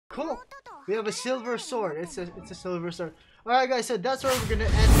Cool. We have a silver sword. It's a silver sword. Alright guys, so that's where we're gonna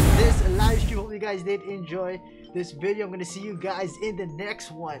end this live stream. Hope you guys did enjoy this video. I'm gonna see you guys in the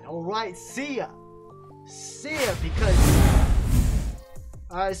next one. Alright, see ya. See ya, because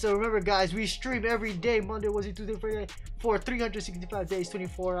alright, so remember guys, we stream every day, Monday, Wednesday, Tuesday, Friday, for 365 days,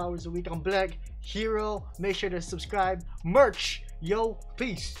 24 hours a week. I'm Black Hero. Make sure to subscribe. Merch. Yo,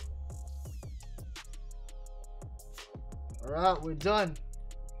 peace. Alright, we're done.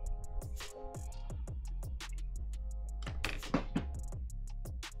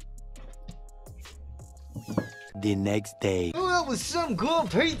 The next day. Oh, that was some good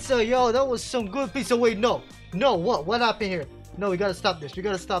pizza, yo. That was some good pizza. Wait, no. No, what happened here? No, we gotta stop this. We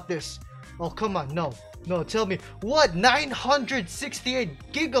gotta stop this. Oh, come on. No. No, tell me. What?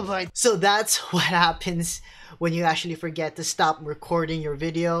 968 gigabytes. So that's what happens when you actually forget to stop recording your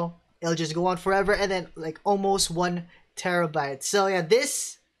video. It'll just go on forever and then like almost 1 terabyte. So yeah,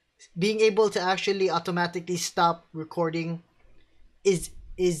 this being able to actually automatically stop recording is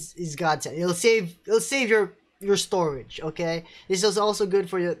godsend. It'll save your storage. Okay, this is also good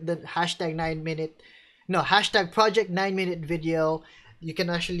for the hashtag project 9-minute video. You can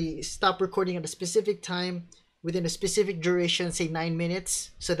actually stop recording at a specific time within a specific duration, say 9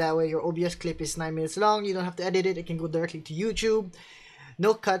 minutes, so that way your OBS clip is 9 minutes long. You don't have to edit it. It can go directly to YouTube.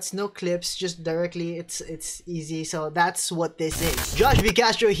 No cuts, no clips, just directly. It's easy. So that's what this is.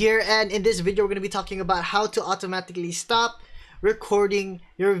 joshVcastro here, and in this video we're going to be talking about how to automatically stop recording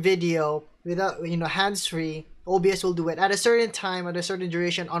your video without, hands-free. OBS will do it at a certain time, at a certain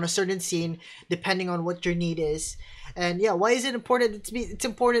duration, on a certain scene, depending on what your need is. And yeah, why is it important? It's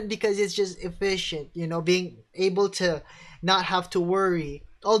important because it's just efficient, being able to not have to worry.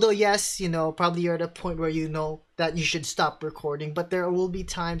 Although yes, probably you're at a point where you know that you should stop recording, but there will be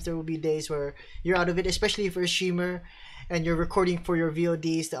times, there will be days where you're out of it, especially if you're a streamer and you're recording for your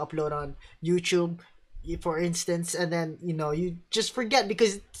VODs to upload on YouTube, for instance, and then you just forget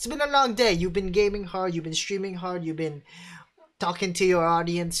because it's been a long day. You've been gaming hard, you've been streaming hard, you've been talking to your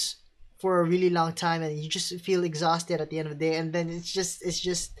audience for a really long time, and you just feel exhausted at the end of the day, and then it's just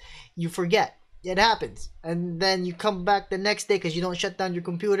you forget. It happens, and then you come back the next day because you don't shut down your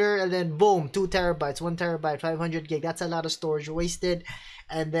computer, and then boom, 2 terabytes, 1 terabyte, 500 gig. That's a lot of storage wasted,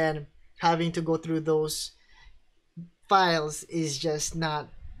 and then having to go through those files is just not.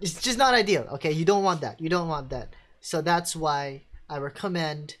 It's just not ideal. Okay, you don't want that. You don't want that. So that's why I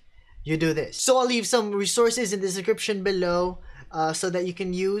recommend you do this. So I'll leave some resources in the description below so that you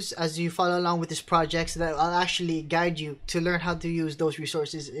can use as you follow along with this project, so that I'll actually guide you to learn how to use those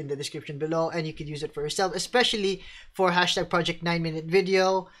resources in the description below, and you can use it for yourself, especially for hashtag project 9-minute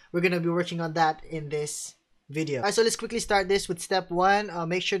video. We're going to be working on that in this video. Alright, so let's quickly start this with step 1.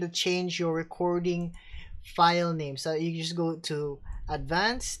 Make sure to change your recording file name. So you just go to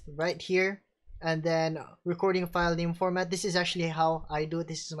advanced right here, and then recording file name format. This is actually how I do it.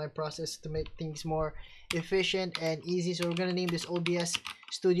 This is my process to make things more efficient and easy. So we're gonna name this OBS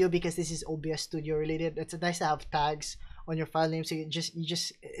Studio because this is OBS Studio related. It's nice to have tags on your file name, so it just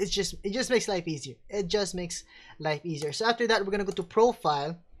makes life easier. It just makes life easier. So after that, we're gonna go to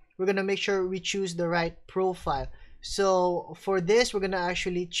profile. We're gonna make sure we choose the right profile. So for this, we're gonna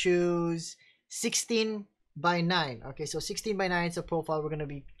actually choose 16:9. Okay, so 16:9 is the profile we're gonna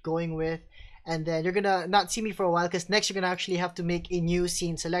be going with, and then you're gonna not see me for a while because next you're gonna actually have to make a new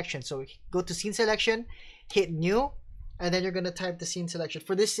scene selection. So go to scene selection, hit new, and then you're gonna type the scene selection.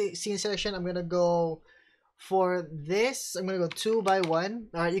 For this scene selection, I'm gonna go for this. I'm gonna go 2:1.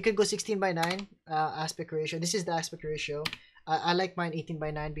 You can go 16:9 aspect ratio. This is the aspect ratio. I like mine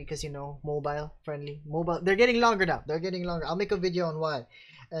 18:9 because mobile friendly. They're getting longer now. They're getting longer. I'll make a video on why.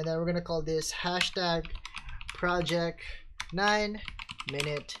 And then we're gonna call this hashtag project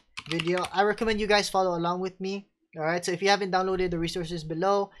 9-minute video. I recommend you guys follow along with me. Alright, so if you haven't downloaded the resources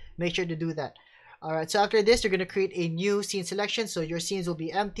below, make sure to do that. Alright, so after this, you're gonna create a new scene selection. So your scenes will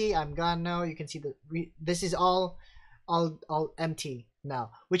be empty. I'm gone now. You can see this is all empty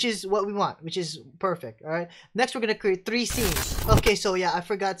now, which is what we want, which is perfect. All right, next we're gonna create 3 scenes. Okay, so yeah, I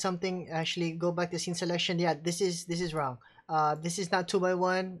forgot something. Actually, go back to scene selection. Yeah, this is wrong. This is not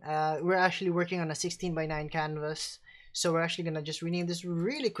 2:1. We're actually working on a 16:9 canvas, so we're actually gonna just rename this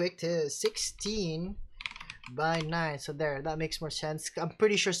really quick to 16:9. So there, that makes more sense. I'm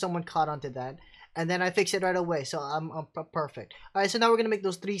pretty sure someone caught onto that, and then I fixed it right away, so I'm perfect. All right, so now we're gonna make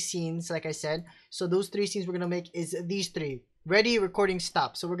those 3 scenes, like I said. So those 3 scenes we're gonna make is these 3. Ready, recording,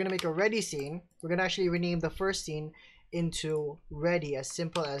 stop. So we're gonna make a ready scene. We're gonna actually rename the first scene into ready, as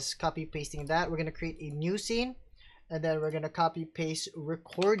simple as copy pasting that. We're gonna create a new scene, and then we're gonna copy paste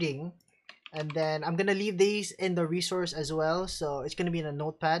recording And then I'm gonna leave these in the resource as well, so it's gonna be in a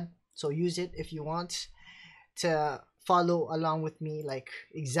notepad, so use it if you want to follow along with me, like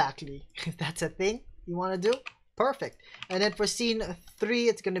exactly if that's a thing you want to do. Perfect. And then for scene 3,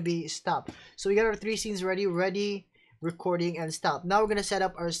 it's gonna be stop. So we got our 3 scenes ready: recording, and stop. Now we're gonna set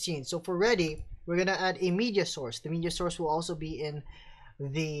up our scene. So for ready, we're gonna add a media source. The media source will also be in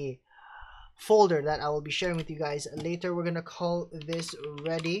the folder that I will be sharing with you guys later. We're gonna call this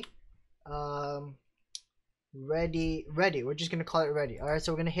ready. Ready. We're just gonna call it ready. All right,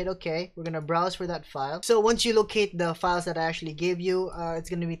 so we're gonna hit OK. We're gonna browse for that file. So once you locate the files that I actually gave you, it's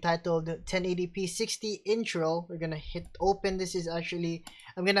gonna be titled 1080p 60 intro. We're gonna hit open. This is actually,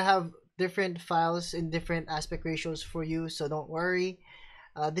 I'm gonna have different files in different aspect ratios for you, so don't worry.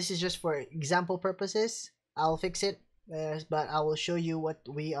 This is just for example purposes. I'll fix it, but I will show you what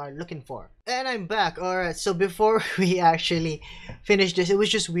we are looking for. And I'm back. All right, so before we actually finish this, it was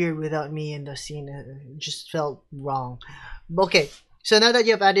just weird without me in the scene. It just felt wrong. Okay, so now that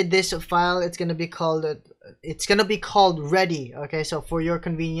you have added this file, it's gonna be called ready. Okay, so for your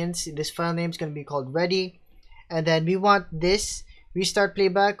convenience, this file name is gonna be called ready. And then we want this restart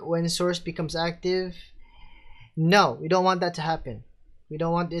playback when source becomes active. No, we don't want that to happen. We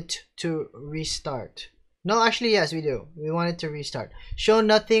don't want it to restart. No, actually, yes, we do. We want it to restart. Show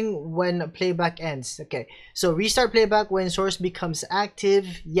nothing when playback ends. Okay, so restart playback when source becomes active.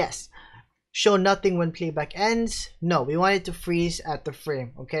 Yes. Show nothing when playback ends. No, we want it to freeze at the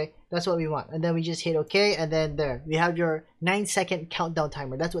frame. Okay, that's what we want. And then we just hit OK, and then there we have your 9-second countdown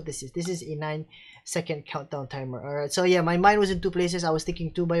timer. That's what this is. This is a 9-second countdown timer. All right. So yeah, my mind was in 2 places. I was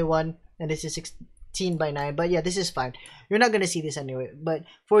thinking 2 by 1, and this is 16 by 9. But yeah, this is fine. You're not gonna see this anyway. But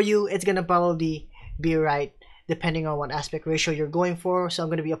for you, it's gonna probably be right depending on what aspect ratio you're going for. So I'm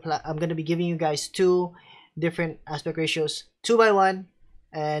gonna be giving you guys 2 different aspect ratios: 2 by 1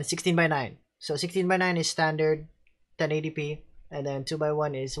 and 16 by 9. So 16 by 9 is standard 1080p, and then 2 by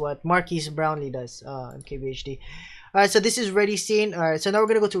 1 is what 𝗏𝗏𝗏𝗏𝗏 does, MKBHD. All right, so this is ready scene. All right, so now we're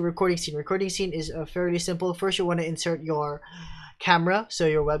gonna go to recording scene. Recording scene is fairly simple. First, you want to insert your camera, so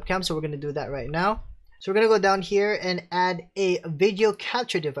your webcam. So we're gonna do that right now. So we're gonna go down here and add a video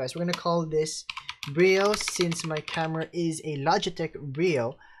capture device. We're gonna call this 𝗶𝗹. Since my camera is a Logitech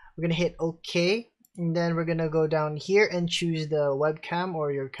𝗶𝗹, we're gonna hit OK, and then we're gonna go down here and choose the webcam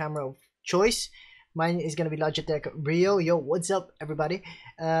or your camera of choice. Mine is gonna be Logitech 𝗶𝗹. Yo, what's up, everybody?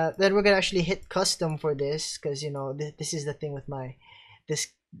 Then we're gonna actually hit custom for this, because you know this is the thing with this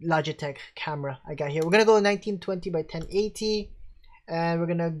Logitech camera I got here. We're gonna go 1920 by 1080, and we're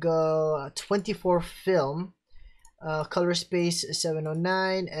gonna go 24 film. Color space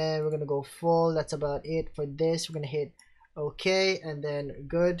 709, and we're gonna go full. That's about it for this. We're gonna hit OK, and then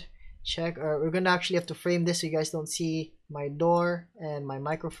good. Check. We're gonna actually have to frame this so you guys don't see my door and my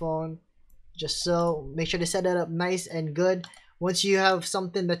microphone. Just so make sure to set that up nice and good. Once you have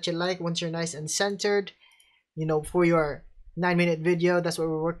something that you like, once you're nice and centered, you know, for your 9-minute video, that's what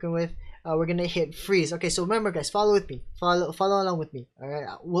we're working with. We're gonna hit freeze. Okay, so remember, guys, follow with me. Follow along with me. All right,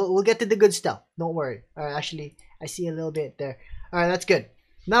 we'll get to the good stuff. Don't worry. All right, actually, I see a little bit there. All right, that's good.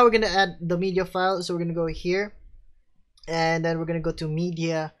 Now we're gonna add the media file. So we're gonna go here, and then we're gonna go to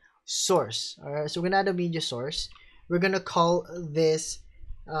media source. All right, so we're gonna add a media source. We're gonna call this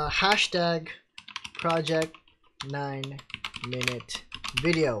hashtag project 9-minute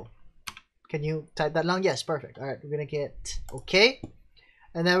video. Can you type that long? Yes, perfect. All right, we're gonna get OK.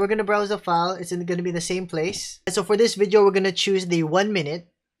 And then we're going to browse the file. It's going to be the same place. And so for this video, we're going to choose the 1 minute.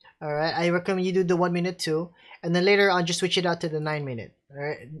 All right. I recommend you do the 1 minute too. And then later on, just switch it out to the 9 minute. All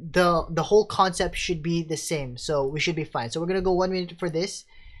right. The whole concept should be the same. So we should be fine. So we're going to go 1 minute for this.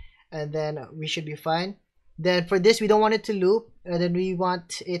 And then we should be fine. Then for this, we don't want it to loop. And then we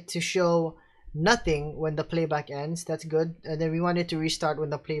want it to show nothing when the playback ends. That's good. And then we want it to restart when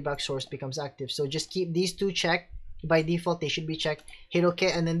the playback source becomes active. So just keep these 2 checked. By default, they should be checked. Hit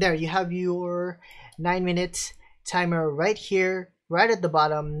OK, and then there you have your 9 minutes timer right here, right at the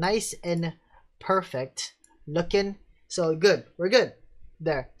bottom, nice and perfect looking. So good, we're good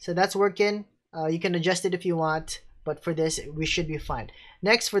there. So that's working. You can adjust it if you want, but for this we should be fine.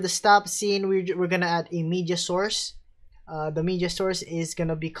 Next, for the stop scene, we're gonna add a media source. The media source is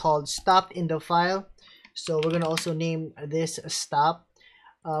gonna be called stop in the file. So we're gonna also name this stop.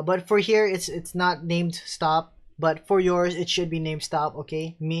 But for here, it's not named stop. But for yours, it should be named stop.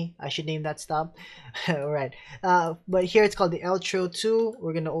 Okay, I should name that stop. All right. But here it's called the outro 2.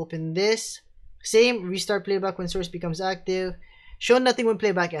 We're gonna open this. Same, restart playback when source becomes active. Show nothing when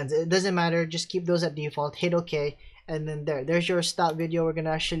playback ends. It doesn't matter. Just keep those at default. Hit OK, and then there's your stop video. We're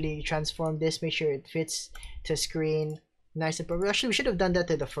gonna actually transform this. Make sure it fits to screen. Nice and perfect. Actually, we should have done that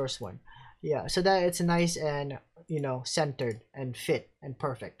to the first one. Yeah, so that it's nice and, you know, centered and fit and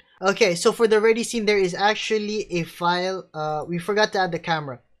perfect. Okay, so for the ready scene, there is actually a file. We forgot to add the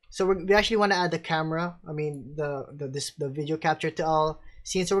camera. So we actually want to add the camera. I mean, the video capture to all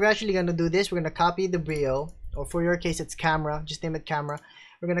scenes. So we're actually going to do this. We're going to copy the brio, or for your case, it's camera. Just name it camera.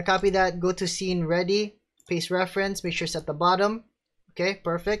 We're going to copy that. Go to scene ready, paste reference. Make sure it's at the bottom. Okay,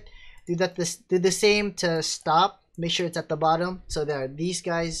 perfect. Do the same to stop. Make sure it's at the bottom. So there, these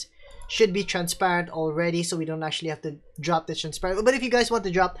guys should be transparent already, so we don't actually have to drop the transparent. But if you guys want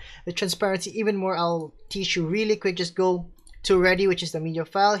to drop the transparency even more, I'll teach you really quick. Just go to ready, which is the media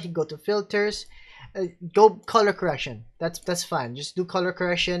file. You go to filters, go color correction. That's fine. Just do color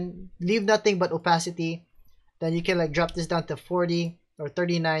correction. Leave nothing but opacity. Then you can like drop this down to 40 or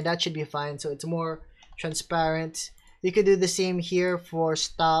 39. That should be fine. So it's more transparent. You could do the same here for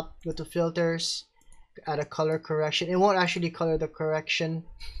stop. Go to filters, add a color correction. It won't actually color the correction,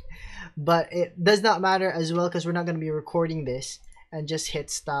 but it does not matter as well because we're not going to be recording this. And just hit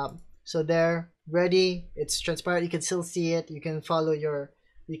stop. So there, ready. It's transparent. You can still see it. You can follow your,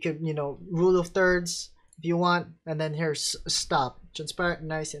 you could, you know, rule of thirds if you want. And then here's stop. Transparent,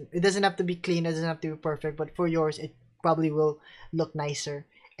 nice. And it doesn't have to be clean. It doesn't have to be perfect. But for yours, it probably will look nicer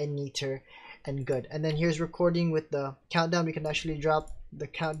and neater and good. And then here's recording with the countdown. We can actually drop the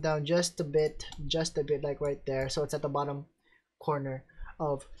countdown just a bit, like right there. So it's at the bottom corner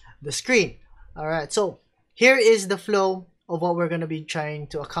of the screen. All right, so here is the flow of what we're going to be trying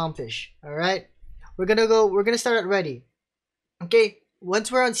to accomplish. All right, we're gonna start at ready. Okay,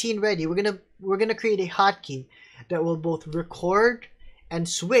 once we're on scene ready, we're gonna create a hotkey that will both record and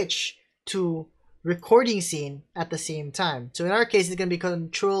switch to recording scene at the same time. So in our case, it's gonna be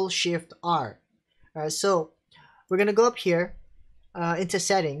Control-Shift-R. All right, so we're gonna go up here into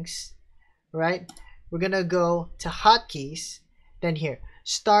settings, right? We're gonna go to hotkeys, then here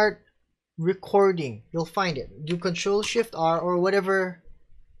start recording. You'll find it. Do Control-Shift-R or whatever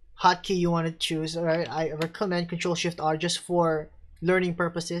hotkey you want to choose. All right, I recommend Control-Shift-R just for learning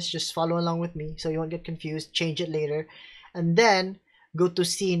purposes. Just follow along with me so you won't get confused. Change it later, and then go to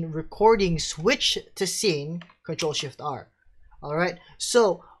scene recording, switch to scene, Control-Shift-R. All right,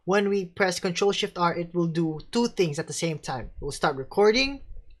 so when we press Control-Shift-R, it will do two things at the same time. We'll start recording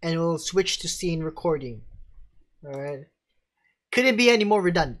and we'll switch to scene recording. All right, couldn't be any more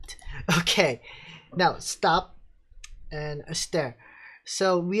redundant. Okay, now stop and stare.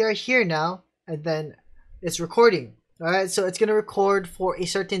 So we are here now, and then it's recording. All right, so it's gonna record for a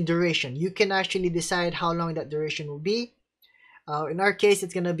certain duration. You can actually decide how long that duration will be. In our case,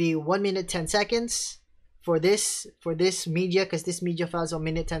 it's gonna be 1 minute 10 seconds for this media, because this media file is 1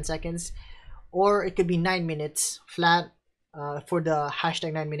 minute 10 seconds, or it could be 9 minutes flat for the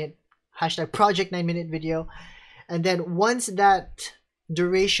hashtag 9 minute hashtag project 9 minute video. And then once that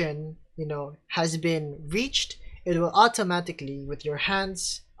duration, you know, has been reached, it will automatically, with your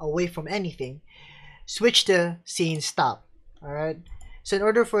hands away from anything, switch to scene stop. All right, so in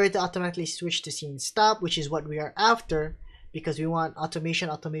order for it to automatically switch to scene stop, which is what we are after, because we want automation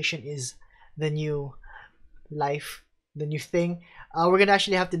is the new life, the new thing, we're gonna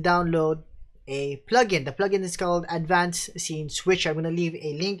actually have to download a plugin. The plugin is called Advanced Scene Switcher. I'm gonna leave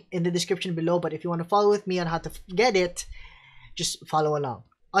a link in the description below, but if you want to follow with me on how to get it, just follow along.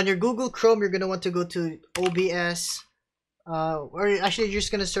 On your Google Chrome, you're gonna want to go to OBS, or actually you're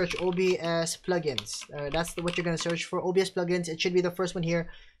just gonna search OBS plugins. That's what you're gonna search for, OBS plugins. It should be the first one here.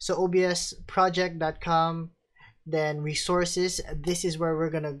 So obsproject.com, then resources. This is where we're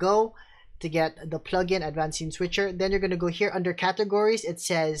gonna go to get the plugin Advanced Scene Switcher. Then you're gonna go here under categories. It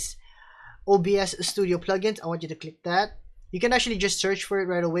says OBS Studio plugins. I want you to click that. You can actually just search for it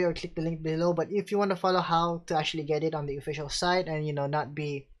right away or click the link below, but if you want to follow how to actually get it on the official site and, you know, not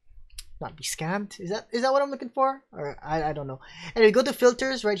be scammed, is that what I'm looking for? Or I don't know. Anyway, go to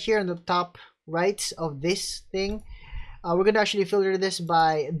filters right here on the top right of this thing. We're gonna actually filter this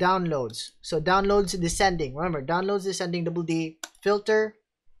by downloads. So downloads descending. Remember, downloads descending, double D, filter,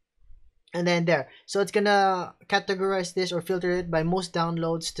 and then there. So it's gonna categorize this or filter it by most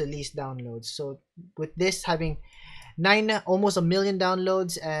downloads to least downloads. So with this having almost 1 million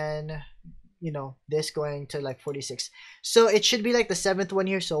downloads, and, you know, this going to like 46, so it should be like the 7th one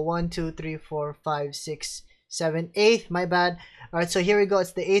here. So 1 2 3 4 5 6 7 8th, my bad. All right, so here we go.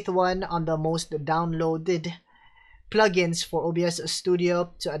 It's the 8th one on the most downloaded plugins for OBS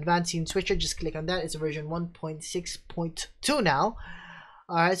Studio. So Advanced Scene Switcher, just click on that. It's version 1.6.2 now.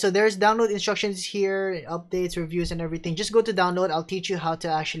 All right, so there's download instructions here, updates, reviews, and everything. Just go to download. I'll teach you how to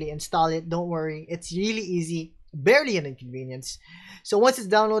actually install it. Don't worry, it's really easy, barely an inconvenience. So once it's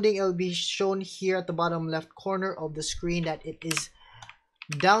downloading, it'll be shown here at the bottom left corner of the screen that it is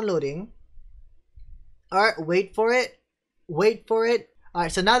downloading. Alright, wait for it. Wait for it.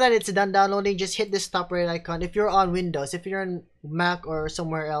 Alright, so now that it's done downloading, just hit this top right icon. If you're on Windows, if you're on Mac or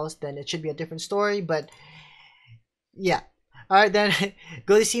somewhere else, then it should be a different story. But yeah. Alright, then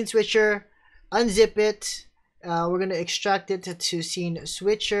go to Scene Switcher, unzip it. We're going to extract it to Scene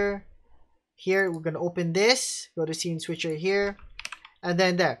Switcher. Here, we're going to open this. Go to Scene Switcher here. And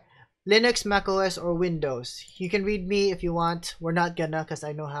then there. Linux, Mac OS, or Windows. You can read me if you want. We're not gonna, because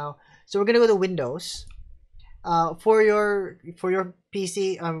I know how. So we're gonna go to Windows. For your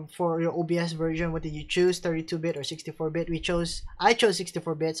PC, for your OBS version, what did you choose? 32-bit or 64-bit? I chose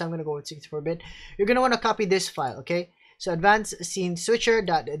 64-bit, so I'm gonna go with 64-bit. You're gonna want to copy this file, okay? So advanced scene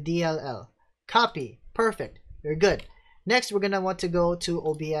switcher.dll. Copy. Perfect. You're good. Next, we're gonna want to go to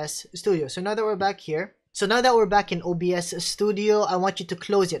OBS Studio. So now that we're back here. So now that we're back in OBS Studio, I want you to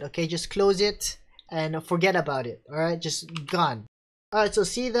close it, okay? Just close it and forget about it, alright? Just gone. Alright, so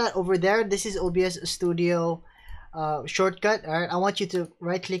see that over there? This is OBS Studio shortcut, alright? I want you to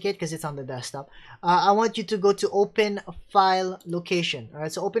right-click it because it's on the desktop. I want you to go to Open File Location,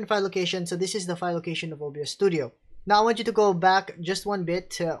 alright? So Open File Location, so this is the file location of OBS Studio. Now I want you to go back just one bit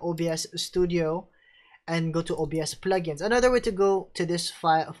to OBS Studio and go to OBS plugins. Another way to go to this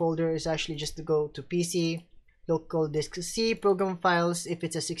file folder is actually just to go to PC, local disk C, program files. If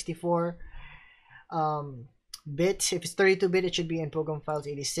it's a 64 bit, if it's 32-bit, it should be in program files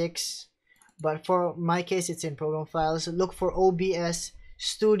 86. But for my case, it's in program files. Look for OBS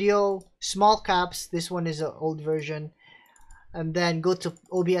Studio, small caps. This one is an old version. And then go to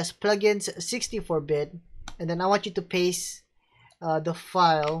OBS plugins, 64-bit. And then I want you to paste the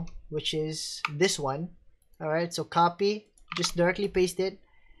file, which is this one. Alright, so copy, just directly paste it.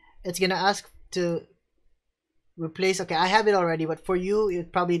 It's gonna ask to replace. Okay, I have it already, but for you, you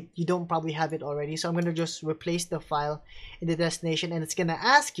don't probably have it already. So I'm gonna just replace the file in the destination, and it's gonna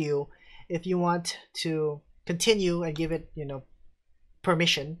ask you if you want to continue and give it, you know,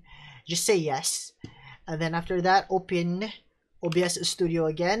 permission. Just say yes, and then after that, open OBS Studio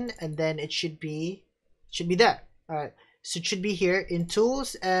again, and then it should be there. Alright. So it should be here in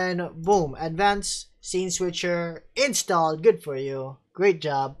Tools, and boom, Advanced Scene Switcher installed. Good for you. Great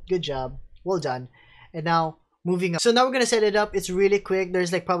job. Good job. Well done. And now moving on. So now we're gonna set it up. It's really quick.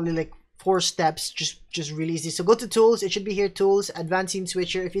 There's probably 4 steps. Just really easy. So go to Tools. It should be here. Tools, Advanced Scene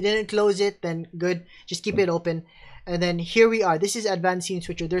Switcher. If you didn't close it, then good. Just keep it open. And then here we are. This is Advanced Scene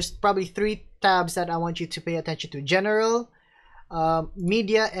Switcher. There's probably 3 tabs that I want you to pay attention to: General,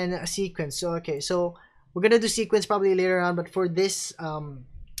 Media, and Sequence. So okay. So we're gonna do sequence probably later on, but for this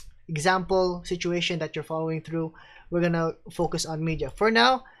example situation that you're following through, we're gonna focus on media. For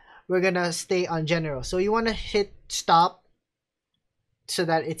now, we're gonna stay on general. So you wanna hit stop so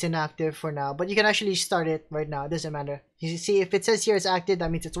that it's inactive for now, but you can actually start it right now. It doesn't matter. You see, if it says here it's active,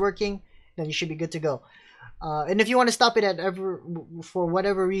 that means it's working. Then you should be good to go. And if you want to stop it for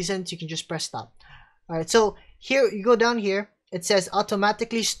whatever reasons, you can just press stop. All right. So here you go down here. It says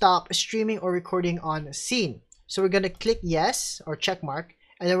automatically stop streaming or recording on scene. So we're going to click yes or check mark,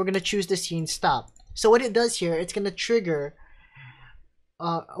 and then we're going to choose the scene stop. So what it does here, it's going to trigger,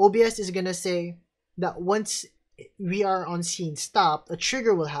 OBS is going to say that once we are on scene stop, a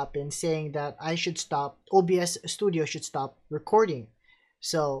trigger will happen saying that I should stop, OBS Studio should stop recording.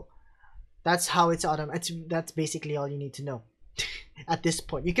 So that's how it's automatic. That's basically all you need to know. At this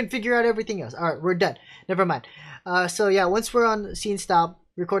point, you can figure out everything else. All right, we're done. Never mind. So yeah, once we're on scene stop,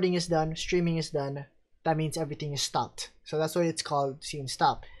 recording is done, streaming is done. That means everything is stopped. So that's why it's called scene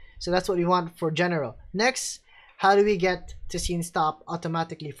stop. So that's what we want for general. Next, how do we get to scene stop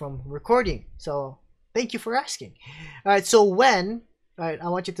automatically from recording? So thank you for asking. All right. So when, all right, I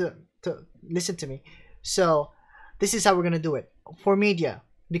want you to listen to me. So this is how we're gonna do it for media,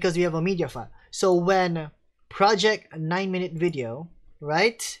 because we have a media file. So when project 9-minute video,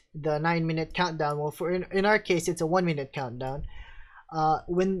 right, the 9-minute countdown, well, for in our case it's a 1-minute countdown,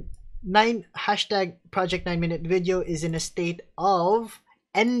 when hashtag project 9-minute video is in a state of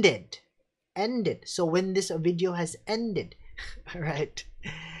ended. So when this video has ended, all right,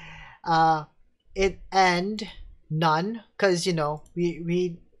 it end none, because you know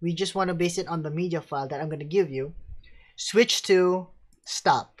we just want to base it on the media file that I'm going to give you. Switch to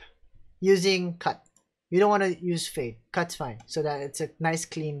stop using cut. You don't want to use fade. Cut's fine, so that it's a nice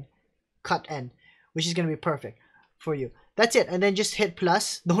clean cut end, which is going to be perfect for you. That's it. And then just hit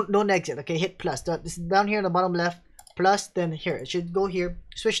plus. Don't exit. Okay, hit plus. This is down here in the bottom left. Plus, then here it should go here.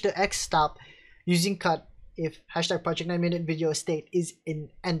 Switch to X stop using cut if hashtag project 9-minute video state is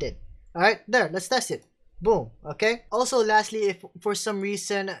ended. All right, there. Let's test it. Boom. Okay. Also, lastly, if for some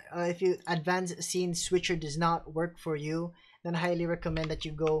reason if you advanced scene switcher does not work for you, then I highly recommend that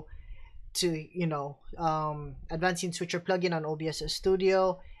you go to advanced scene switcher plugin on OBS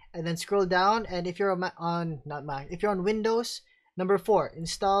Studio, and then scroll down. And if you're if you're on Windows, number 4,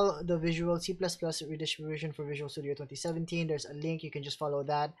 install the Visual C++ redistribution for Visual Studio 2017. There's a link, you can just follow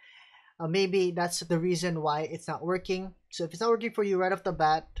that. Maybe that's the reason why it's not working. So if it's not working for you right off the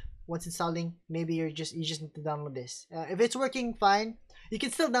bat, once installing, maybe you just need to download this. If it's working fine, you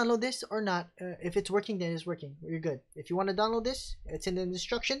can still download this or not. If it's working, then it's working, you're good. If you want to download this, it's in the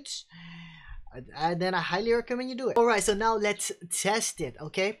instructions, and then I highly recommend you do it. All right, so now let's test it.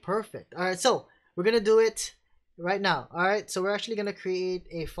 Okay, perfect. All right, so we're gonna do it right now. All right, so we're actually gonna create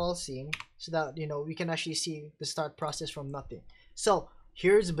a fall scene so that we can actually see the start process from nothing. So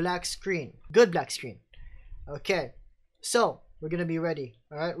here's black screen, good black screen. Okay, so we're gonna be ready.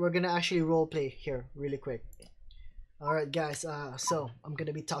 All right, we're gonna actually role play here really quick. All right, guys. So I'm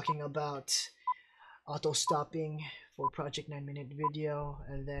gonna be talking about auto stopping for project 9-minute video,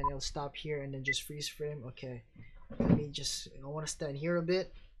 and then it'll stop here and then just freeze frame. Okay, let me I want to stand here a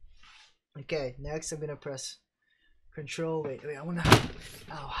bit. Okay, next I'm gonna press control. Wait, I wanna.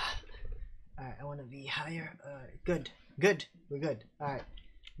 Oh, all right, I wanna be higher. Good, we're good. All right,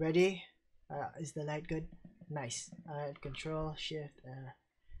 ready? Is the light good? Nice. All right, control shift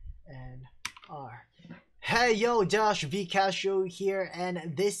and R. Hey yo, joshVcastro here,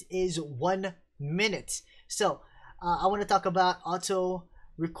 and this is 1 minute. So I want to talk about auto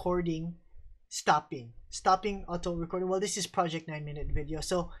recording stopping auto recording. Well, this is project 9-minute video,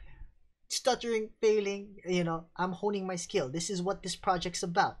 so stuttering, failing, I'm honing my skill. This is what this project's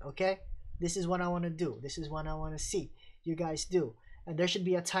about. Okay, this is what I want to do. This is what I want to see you guys do. And there should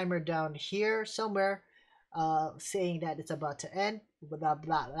be a timer down here somewhere saying that it's about to end. Blah blah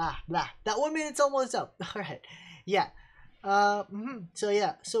blah blah. That 1 minute's almost up. All right, yeah.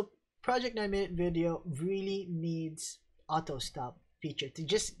 So project 9-minute video really needs auto stop feature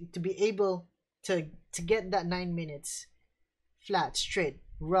to be able to get that 9 minutes flat, straight,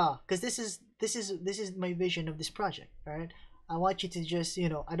 raw. Because this is my vision of this project. All right, I want you to just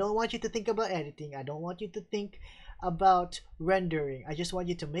I don't want you to think about editing. I don't want you to think about rendering. I just want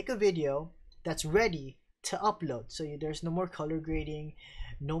you to make a video that's ready to upload. So there's no more color grading,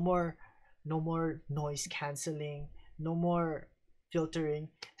 no more noise canceling, no more filtering,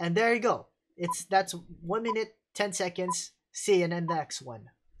 and there you go. That's 1 minute 10 seconds. See you in the next one.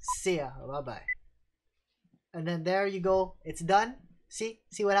 See ya. Bye bye. And then there you go. It's done. See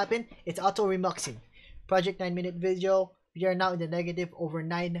what happened? It's auto remuxing. Project 9-minute video. We are now in the negative over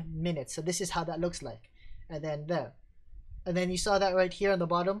 9 minutes. So this is how that looks like. And then there. And then you saw that right here on the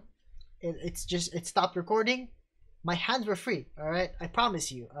bottom. It stopped recording. My hands were free. All right, I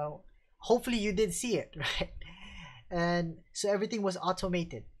promise you. Hopefully you did see it, right? And so everything was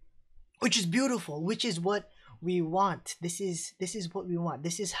automated, which is beautiful, which is what we want. This is what we want.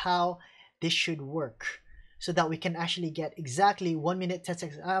 This is how this should work, so that we can actually get exactly 1 minute 10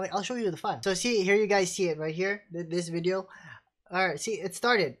 seconds. I'll show you the file. So see here, you guys see it right here, this video. All right, see, it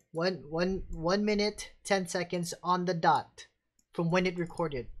started 1 minute 10 seconds on the dot from when it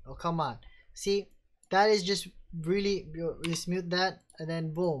recorded. Oh, come on. See, that is just really, just mute that, and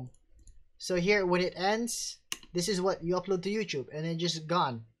then boom. So here, when it ends, this is what you upload to YouTube, and then just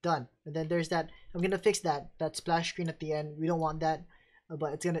gone, done. And then there's that. I'm gonna fix that splash screen at the end. We don't want that,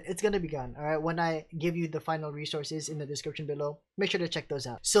 but it's gonna be gone. All right, when I give you the final resources in the description below, make sure to check those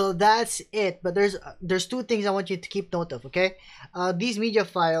out. So that's it. But there's 2 things I want you to keep note of. Okay, these media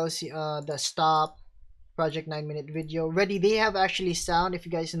files, the stop, project 9-minute video, ready, they have actually sound. If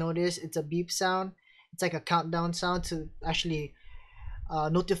you guys notice, it's a beep sound. It's like a countdown sound to actually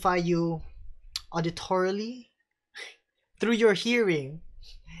notify you auditorily through your hearing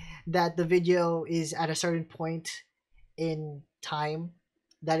that the video is at a certain point in time,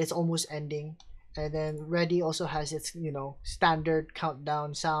 that it's almost ending. And then ready also has its standard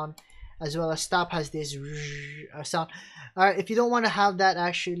countdown sound, as well as stop has this sound. All right, if you don't want to have that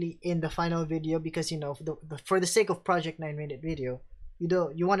actually in the final video, because for the sake of project 9-minute video,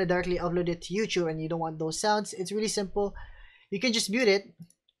 you want to directly upload it to YouTube and you don't want those sounds, it's really simple. You can just mute it.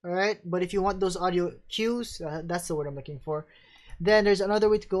 All right, but if you want those audio cues, that's the word I'm looking for, then there's another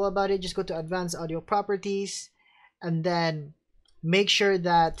way to go about it. Just go to advanced audio properties, and then make sure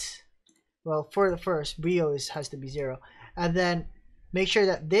that, well, for the first, brio has to be 0, and then make sure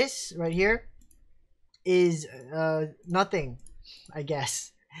that this right here is nothing. I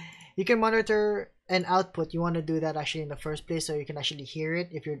guess you can monitor and output. You want to do that actually in the first place, so you can actually hear it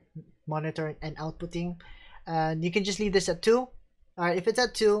if you're monitoring and outputting. And you can just leave this at 2. All right, if it's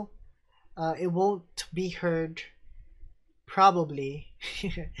at 2, it won't be heard, probably,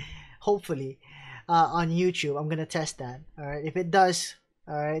 hopefully, on YouTube. I'm gonna test that. All right, if it does,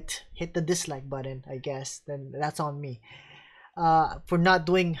 all right, hit the dislike button, I guess. Then that's on me for not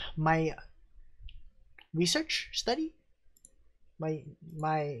doing my research study,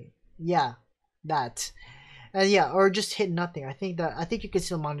 my yeah, that. And yeah, or just hit nothing. I think you can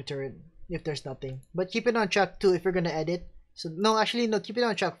still monitor it if there's nothing, but keep it on track 2 if you're gonna edit. So no, actually no, keep it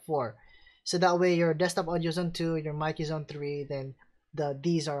on track 4, so that way your desktop audio is on 2, your mic is on 3, then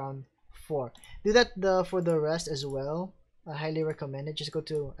these are on 4. Do that for the rest as well. I highly recommend it. Just go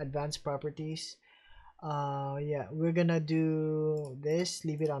to advanced properties. Yeah, we're gonna do this,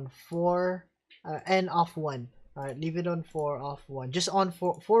 leave it on 4 and off 1. All right, leave it on 4, off 1, just on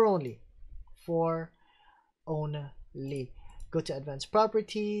 4 only, 4 only. Go to advanced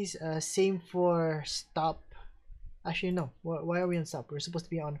properties. Same for stop. Actually no, why are we on stop? We're supposed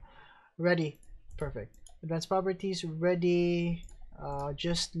to be on ready. Perfect. Advanced properties, ready.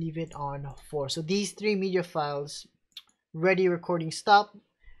 Just leave it on 4. So these 3 media files, ready, recording, stop,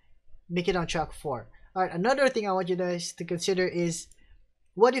 make it on track 4. All right, another thing I want you guys to consider is,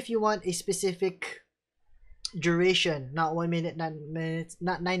 what if you want a specific duration, not 1 minute, 9 minutes,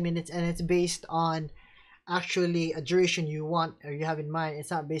 not 9 minutes, and it's based on actually a duration you want or you have in mind.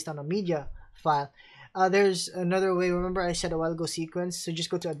 It's not based on a media file. There's another way. Remember I said a while ago sequence, so just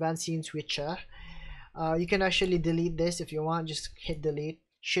go to advanced scene switcher. You can actually delete this if you want. Just hit delete.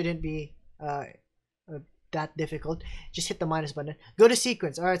 Shouldn't be that difficult. Just hit the minus button. Go to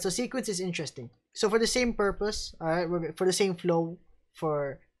sequence. All right, so sequence is interesting. So for the same purpose, all right, for the same flow,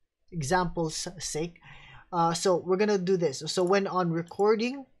 for example's sake, so we're gonna do this. So when on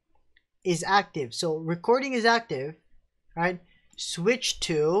recording is active, so recording is active, right, switch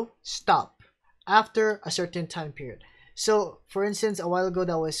to stop after a certain time period. So for instance, a while ago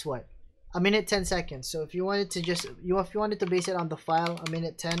that was what, a minute 10 seconds. So if you wanted to just if you wanted to base it on the file, a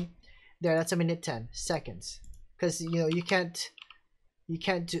minute 10, there, that's a minute 10 seconds, because you can't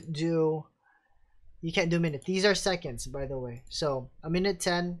do minutes. These are seconds, by the way. So a minute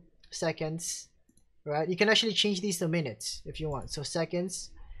 10 seconds, right? You can actually change these to minutes if you want. So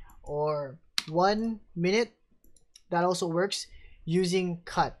seconds or 1 minute, that also works using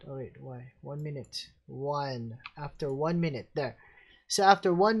cut. Oh wait, why 1 minute? 1 after 1 minute, there. So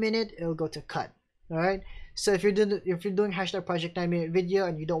after 1 minute, it'll go to cut. All right. So if you're doing hashtag project 9-minute video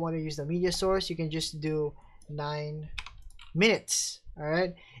and you don't want to use the media source, you can just do 9 minutes. All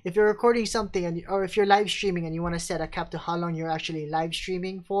right. If you're recording something or if you're live streaming and you want to set a cap to how long you're actually live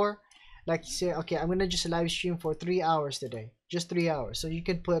streaming for, like you say, okay, I'm gonna just live stream for 3 hours today, just 3 hours. So you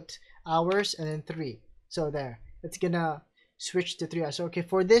can put hours and then 3. So there, it's gonna switch to 3 hours. So okay,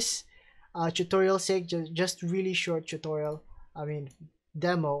 for this tutorial sake, just really short tutorial,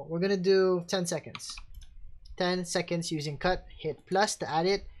 demo, we're gonna do 10 seconds. 10 seconds using cut. Hit plus to add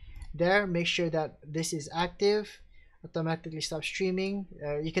it. There, make sure that this is active. Automatically stop streaming.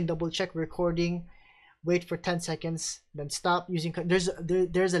 You can double check recording. Wait for 10 seconds, then stop using cut. There's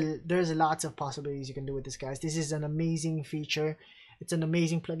lots of possibilities you can do with this, guys. This is an amazing feature. It's an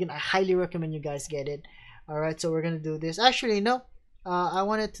amazing plugin. I highly recommend you guys get it. All right, so we're gonna do this. Actually, no. I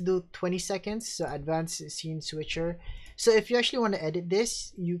wanted to do 20 seconds. So advanced scene switcher. So if you actually want to edit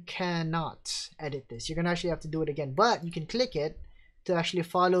this, you cannot edit this. You're gonna actually have to do it again, but you can click it to actually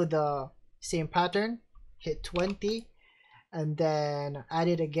follow the same pattern. Hit 20 and then add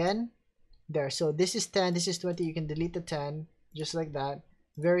it again. There, so this is 10, this is 20. You can delete the 10 just like that.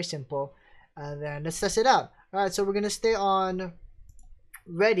 Very simple. And then let's test it out. All right, so we're gonna stay on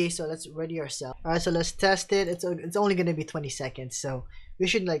ready. So let's ready ourselves. All right, so let's test it. It's only gonna be 20 seconds, so we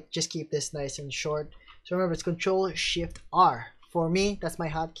should just keep this nice and short. So remember, it's Control-Shift-R. For me, that's my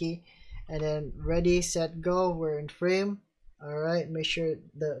hotkey. And then ready, set, go. We're in frame. All right, make sure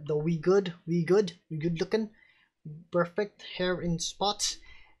the we good looking, perfect hair in spots,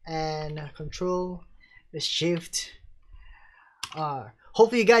 and Control-Shift-R.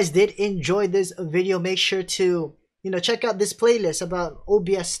 Hopefully you guys did enjoy this video. Make sure to check out this playlist about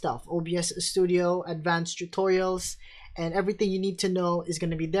OBS stuff, OBS Studio, advanced tutorials, and everything you need to know is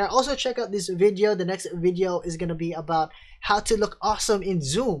going to be there. Also check out this video. The next video is going to be about how to look awesome in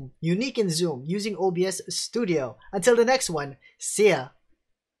Zoom, unique in Zoom, using OBS Studio. Until the next one, see ya.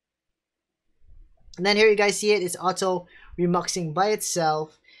 And then here you guys see it. It's auto remuxing by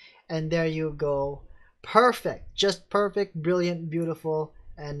itself. And there you go. Perfect. Just perfect, brilliant, beautiful,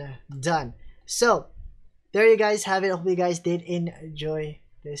 and done. So there you guys have it. Hopefully you guys did enjoy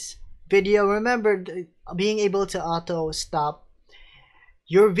this video. Remember, being able to auto stop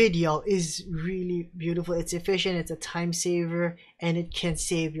your video is really beautiful. It's efficient, it's a time saver, and it can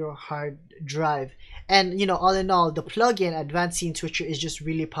save your hard drive. And all in all, the plugin Advanced Scene Switcher is just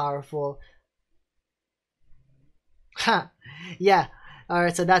really powerful. Yeah.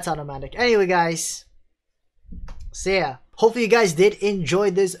 Alright, so that's automatic. Anyway, guys, so yeah, hopefully you guys did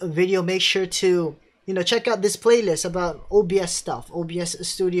enjoy this video. Make sure to, you know, check out this playlist about OBS stuff, OBS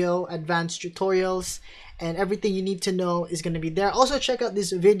Studio, advanced tutorials, and everything you need to know is going to be there. Also, check out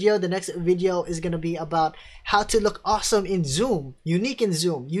this video. The next video is going to be about how to look awesome in Zoom, unique in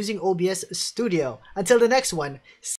Zoom, using OBS Studio. Until the next one.